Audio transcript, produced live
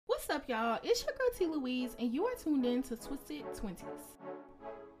up, y'all? It's your girl T. Louise, and you are tuned in to Twisted 20s.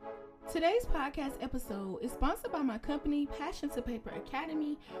 Today's podcast episode is sponsored by my company, Passion to Paper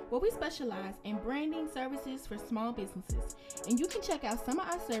Academy, where we specialize in branding services for small businesses. And you can check out some of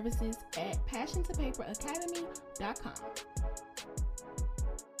our services at passiontopaperacademy.com.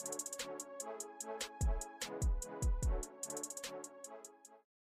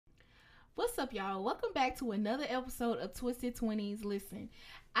 What's up, y'all? Welcome back to another episode of Twisted 20s. Listen,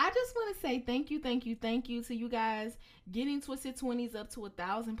 I just want to say thank you to you guys getting Twisted 20s up to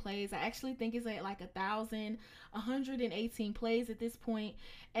 1,000 plays. I actually think it's at like 1,118 plays at this point.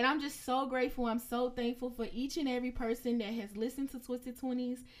 And I'm just so grateful. I'm so thankful for each and every person that has listened to Twisted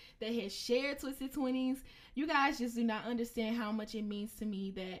 20s, that has shared Twisted 20s. You guys just do not understand how much it means to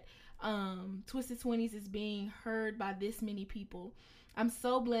me that Twisted 20s is being heard by this many people. I'm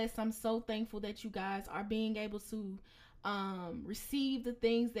so blessed. I'm so thankful that you guys are being able to receive the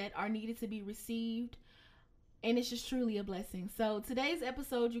things that are needed to be received. And it's just truly a blessing. So today's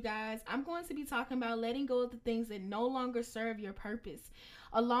episode, you guys, I'm going to be talking about letting go of the things that no longer serve your purpose.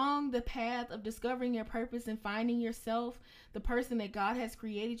 Along the path of discovering your purpose and finding yourself, the person that God has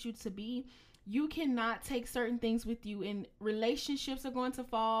created you to be, you cannot take certain things with you, and relationships are going to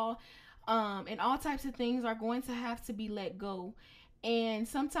fall, and all types of things are going to have to be let go. And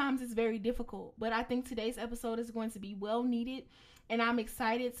sometimes it's very difficult, but I think today's episode is going to be well needed, and I'm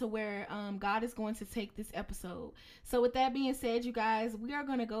excited to where God is going to take this episode. So with that being said, you guys, we are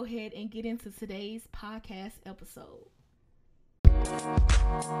going to go ahead and get into today's podcast episode.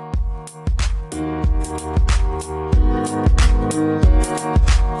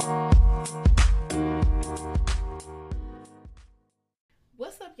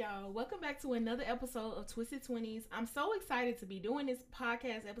 What's up, y'all? Welcome back to another episode of Twisted 20s. I'm so excited to be doing this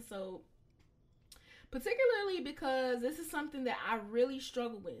podcast episode, particularly because this is something that I really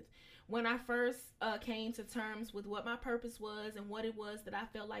struggled with when I first came to terms with what my purpose was and what it was that I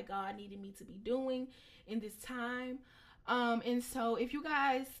felt like God needed me to be doing in this time. And so if you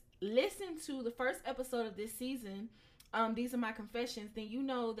guys listen to the first episode of this season, these are my confessions, then you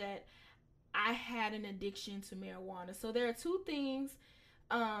know that I had an addiction to marijuana. So there are two things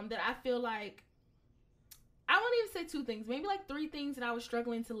that I feel like, I won't even say two things, maybe like three things that I was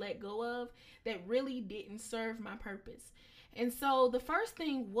struggling to let go of that really didn't serve my purpose. And so the first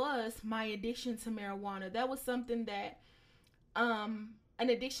thing was my addiction to marijuana. That was something that, an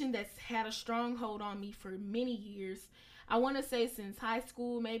addiction that's had a stronghold on me for many years. I want to say since high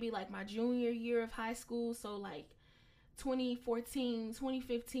school, maybe like my junior year of high school. So like 2014,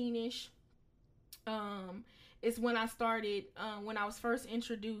 2015-ish. Is when I started, when I was first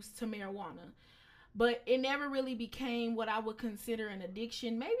introduced to marijuana. But it never really became what I would consider an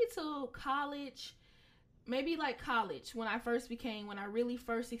addiction. Maybe till college, maybe like college, when I really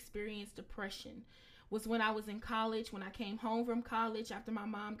first experienced depression, was when I was in college. When I came home from college after my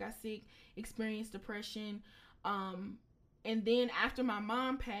mom got sick, experienced depression. And then after my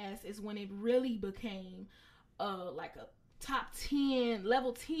mom passed is when it really became like a top 10,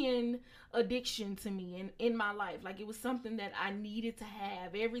 level 10 addiction to me in my life. Like, it was something that I needed to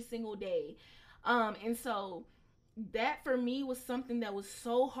have every single day. And so that for me was something that was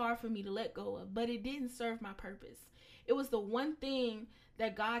so hard for me to let go of, but it didn't serve my purpose. It was the one thing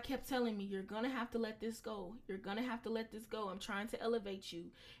that God kept telling me, you're gonna have to let this go. You're gonna have to let this go. I'm trying to elevate you.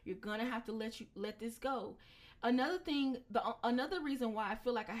 You're gonna have to let this go. Another thing, another reason why I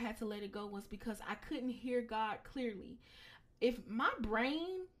feel like I had to let it go was because I couldn't hear God clearly. If my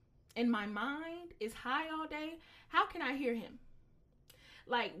brain and my mind is high all day, how can I hear him?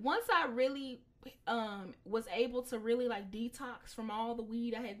 Like, once I really was able to really like detox from all the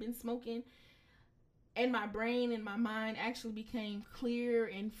weed I had been smoking, and my brain and my mind actually became clear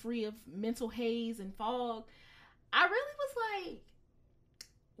and free of mental haze and fog, I really was like,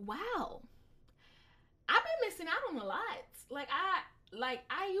 wow, I've been missing out on a lot.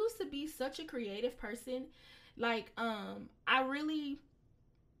 I used to be such a creative person. My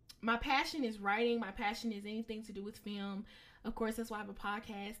passion is writing. My passion is anything to do with film. Of course, that's why I have a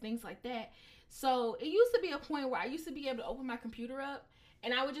podcast, things like that. So it used to be a point where I used to be able to open my computer up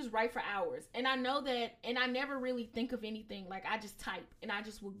and I would just write for hours. And I know that, and I never really think of anything. Like, I just type and I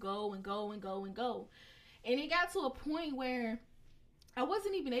just would go and go and go and go. And it got to a point where I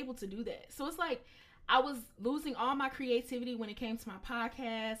wasn't even able to do that. So it's like I was losing all my creativity when it came to my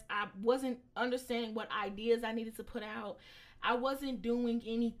podcast. I wasn't understanding what ideas I needed to put out. I wasn't doing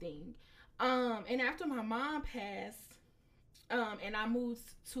anything. And after my mom passed, and I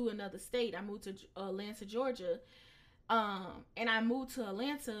moved to another state, I moved to Atlanta, Georgia. And I moved to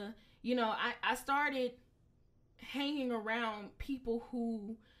Atlanta, I started hanging around people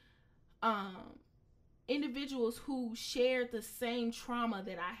who um individuals who shared the same trauma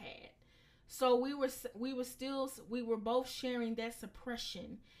that I had. So we were both sharing that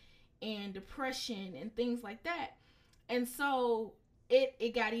suppression and depression and things like that. And so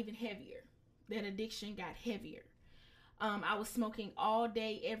it got even heavier. That addiction got heavier. I was smoking all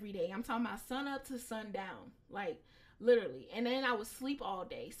day, every day. I'm talking about sun up to sundown, like literally. And then I would sleep all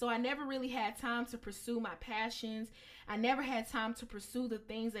day. So I never really had time to pursue my passions. I never had time to pursue the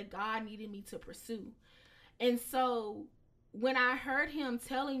things that God needed me to pursue. And so when I heard him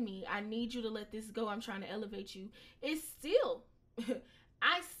telling me, I need you to let this go, I'm trying to elevate you, it's still,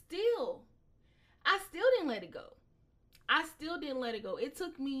 I still, I still didn't let it go. I still didn't let it go. It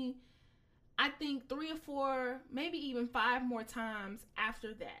took me, I think, 3 or 4, maybe even 5 more times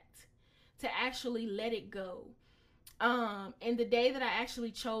after that to actually let it go. And the day that I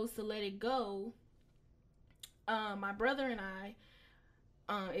actually chose to let it go, my brother and I,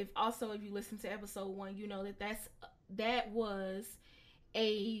 if you listen to episode 1, you know that was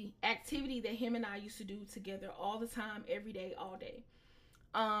a activity that him and I used to do together all the time, every day, all day.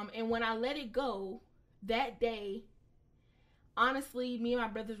 And when I let it go that day, honestly, me and my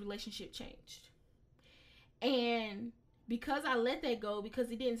brother's relationship changed. And because I let that go,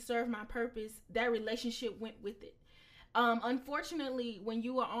 because it didn't serve my purpose, that relationship went with it. Unfortunately, when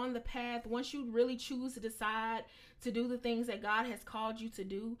you are on the path, once you really choose to decide to do the things that God has called you to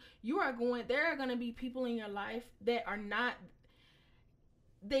do, there are going to be people in your life that are not,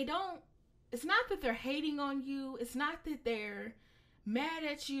 it's not that they're hating on you. It's not that they're mad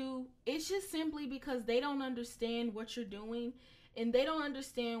at you. It's just simply because they don't understand what you're doing, and they don't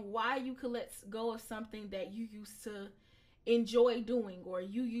understand why you could let go of something that you used to enjoy doing or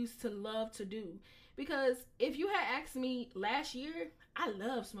you used to love to do. Because if you had asked me last year, I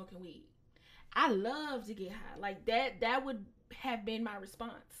love smoking weed. I love to get high. Like that would have been my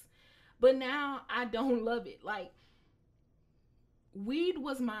response. But now I don't love it. Like, weed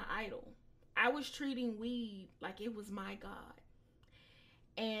was my idol. I was treating weed like it was my God.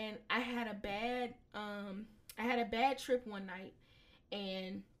 And I had a bad trip one night,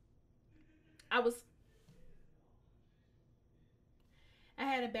 and I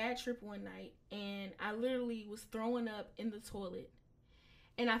had a bad trip one night, and I literally was throwing up in the toilet.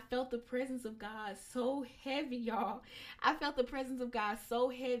 And I felt the presence of God so heavy, y'all. I felt the presence of God so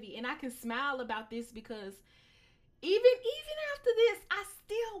heavy. And I can smile about this because even after this, I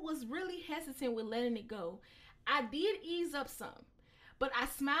still was really hesitant with letting it go. I did ease up some, but I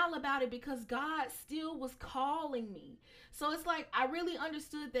smile about it because God still was calling me. So it's like I really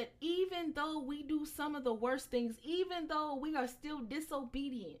understood that even though we do some of the worst things, even though we are still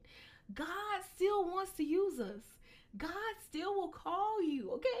disobedient, God still wants to use us. God still will call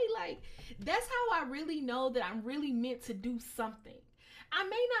you, okay? Like, that's how I really know that I'm really meant to do something. I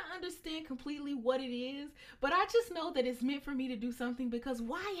may not understand completely what it is, but I just know that it's meant for me to do something, because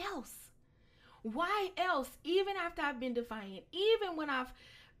why else? Why else? Even after I've been defiant, even when I've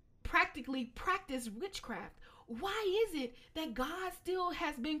practically practiced witchcraft, why is it that God still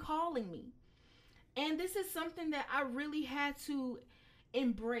has been calling me? And this is something that I really had to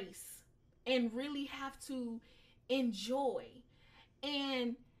embrace and really have to enjoy.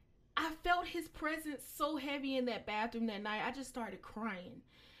 And I felt his presence so heavy in that bathroom that night. I just started crying.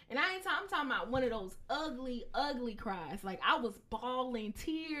 And I'm talking about one of those ugly, ugly cries. Like, I was bawling,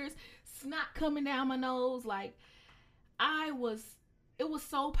 tears, snot coming down my nose. Like, it was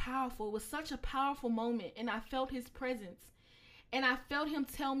so powerful. It was such a powerful moment. And I felt his presence. And I felt him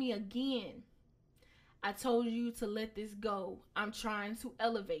tell me again, I told you to let this go. I'm trying to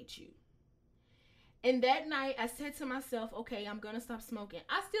elevate you. And that night, I said to myself, okay, I'm going to stop smoking.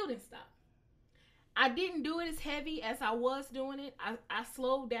 I still didn't stop. I didn't do it as heavy as I was doing it. I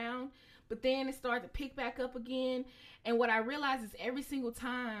slowed down, but then it started to pick back up again. And what I realized is every single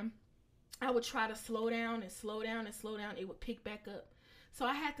time I would try to slow down and slow down and slow down, it would pick back up. So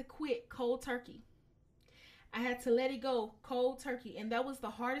I had to quit cold turkey. I had to let it go cold turkey. And that was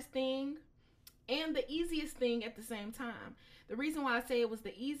the hardest thing and the easiest thing at the same time. The reason why I say it was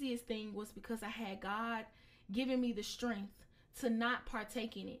the easiest thing was because I had God giving me the strength to not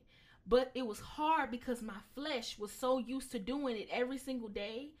partake in it. But it was hard because my flesh was so used to doing it every single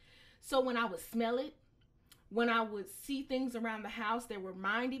day. So when I would smell it, when I would see things around the house that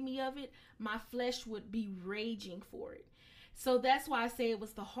reminded me of it, my flesh would be raging for it. So that's why I say it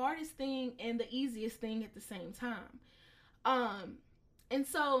was the hardest thing and the easiest thing at the same time. And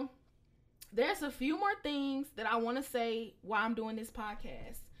so there's a few more things that I want to say while I'm doing this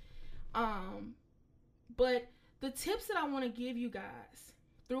podcast. But the tips that I want to give you guys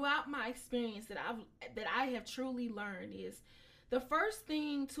throughout my experience that I have truly learned is The first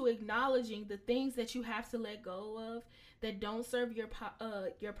thing to acknowledging the things that you have to let go of that don't serve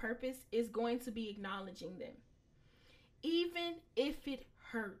your purpose is going to be acknowledging them, even if it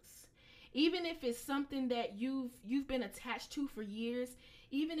hurts, even if it's something that you've been attached to for years,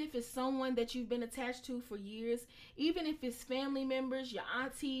 even if it's someone that you've been attached to for years, even if it's family members, your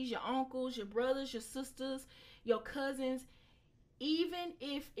aunties, your uncles, your brothers, your sisters, your cousins. Even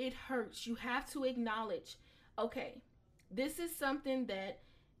if it hurts, you have to acknowledge, okay, this is something that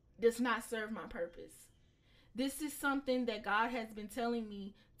does not serve my purpose. This is something that God has been telling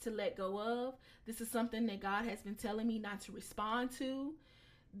me to let go of. This is something that God has been telling me not to respond to.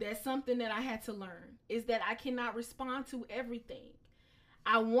 That's something that I had to learn, is that I cannot respond to everything.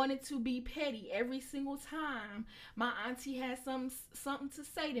 I wanted to be petty every single time my auntie had something to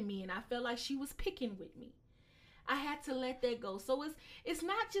say to me, and I felt like she was picking with me. I had to let that go. So it's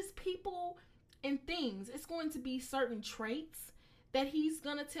not just people and things. It's going to be certain traits that he's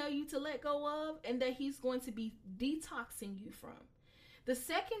going to tell you to let go of and that he's going to be detoxing you from. The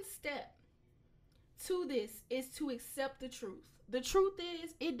second step to this is to accept the truth. The truth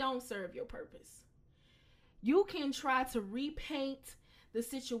is, it don't serve your purpose. You can try to repaint the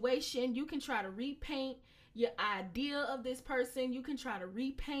situation. You can try to repaint your idea of this person. You can try to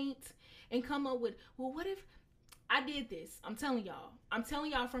repaint and come up with, well, what if I did this? I'm telling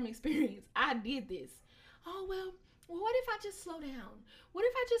y'all from experience. I did this. Oh, well, what if I just slow down? What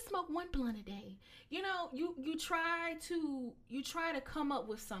if I just smoke one blunt a day? You know, you try to come up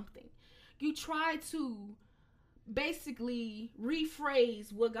with something. You try to basically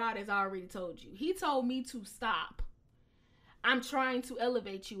rephrase what God has already told you. He told me to stop. I'm trying to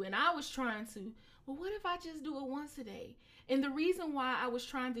elevate you. And I was trying to, well, what if I just do it once a day? And the reason why I was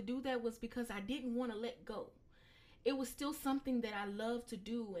trying to do that was because I didn't want to let go. It was still something that I love to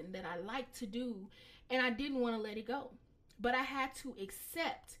do and that I like to do, and I didn't want to let it go. But I had to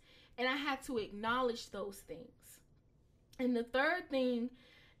accept and I had to acknowledge those things. And the third thing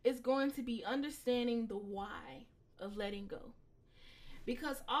is going to be understanding the why of letting go.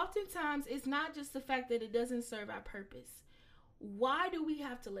 Because oftentimes it's not just the fact that it doesn't serve our purpose. Why do we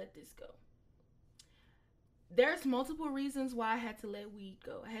have to let this go? There's multiple reasons why I had to let weed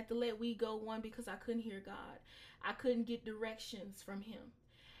go. I had to let weed go, one, because I couldn't hear God. I couldn't get directions from him.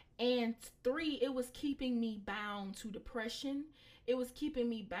 And 3, it was keeping me bound to depression. It was keeping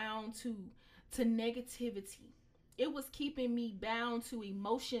me bound to negativity. It was keeping me bound to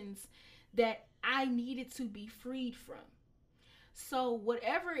emotions that I needed to be freed from. So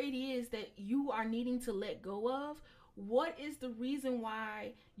whatever it is that you are needing to let go of, what is the reason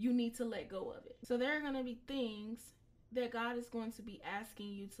why you need to let go of it? So there are going to be things that God is going to be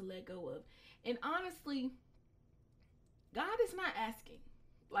asking you to let go of. And honestly, God is not asking.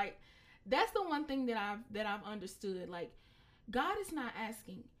 Like, that's the one thing that I've understood. Like, God is not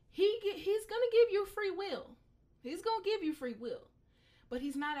asking. He's going to give you free will. He's going to give you free will. But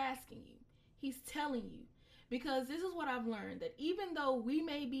he's not asking you. He's telling you. Because this is what I've learned, that even though we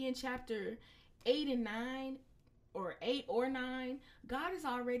may be in chapter 8 and 9, or 8 or 9, God is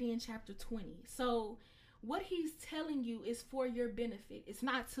already in chapter 20. So what he's telling you is for your benefit. It's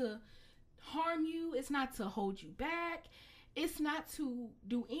not to harm you. It's not to hold you back. It's not to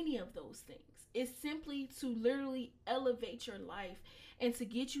do any of those things. It's simply to literally elevate your life and to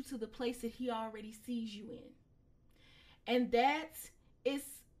get you to the place that he already sees you in. And that is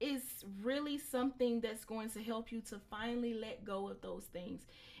really something that's going to help you to finally let go of those things.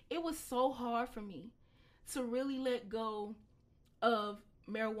 It was so hard for me to really let go of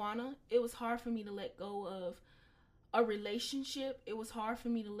marijuana. It was hard for me to let go of a relationship. It was hard for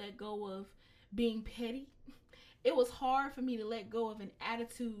me to let go of being petty. It was hard for me to let go of an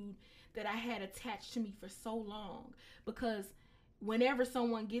attitude that I had attached to me for so long, because whenever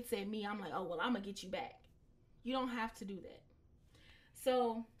someone gets at me, I'm like, oh, well, I'm going to get you back. You don't have to do that.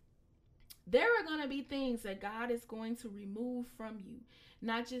 So there are going to be things that God is going to remove from you,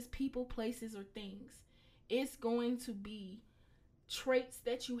 not just people, places, or things. It's going to be traits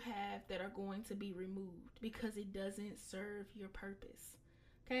that you have that are going to be removed because it doesn't serve your purpose.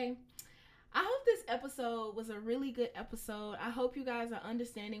 Okay? I hope this episode was a really good episode. I hope you guys are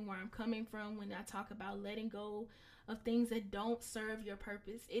understanding where I'm coming from when I talk about letting go of things that don't serve your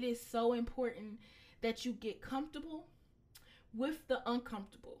purpose. It is so important that you get comfortable with the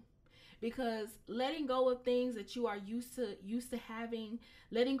uncomfortable. Because letting go of things that you are used to having,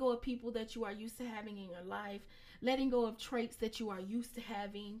 letting go of people that you are used to having in your life, letting go of traits that you are used to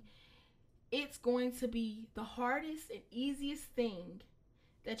having, it's going to be the hardest and easiest thing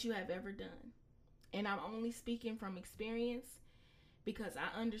that you have ever done. And I'm only speaking from experience because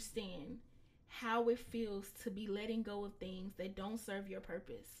I understand how it feels to be letting go of things that don't serve your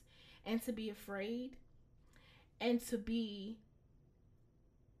purpose, and to be afraid, and to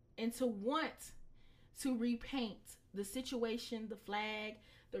want to repaint the situation, the flag,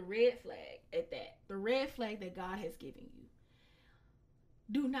 the red flag at that, the red flag that God has given you.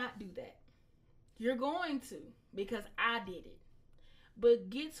 Do not do that. You're going to, because I did it. But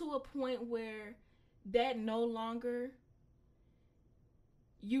get to a point where that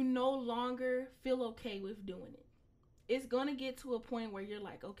you no longer feel okay with doing it. It's going to get to a point where you're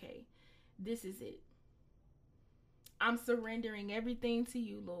like, okay, this is it. I'm surrendering everything to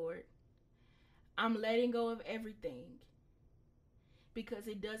you, Lord. I'm letting go of everything because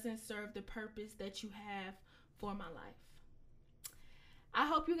it doesn't serve the purpose that you have for my life. I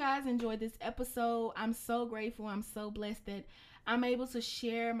hope you guys enjoyed this episode. I'm so grateful. I'm so blessed that I'm able to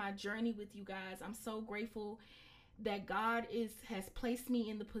share my journey with you guys. I'm so grateful that God has placed me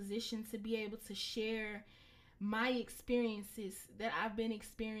in the position to be able to share my experiences that I've been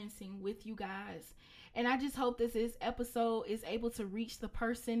experiencing with you guys. And I just hope this episode is able to reach the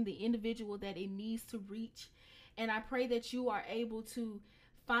person, the individual that it needs to reach. And I pray that you are able to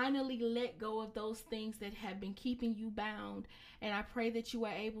finally let go of those things that have been keeping you bound. And I pray that you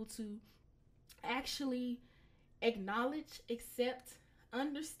are able to actually acknowledge, accept,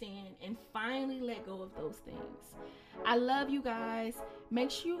 understand, and finally let go of those things. I love you guys. Make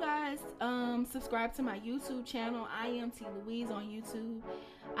sure you guys subscribe to my YouTube channel. I am T. Louise on YouTube.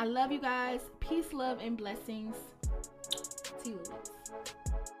 I love you guys. Peace, love, and blessings. T. Louise.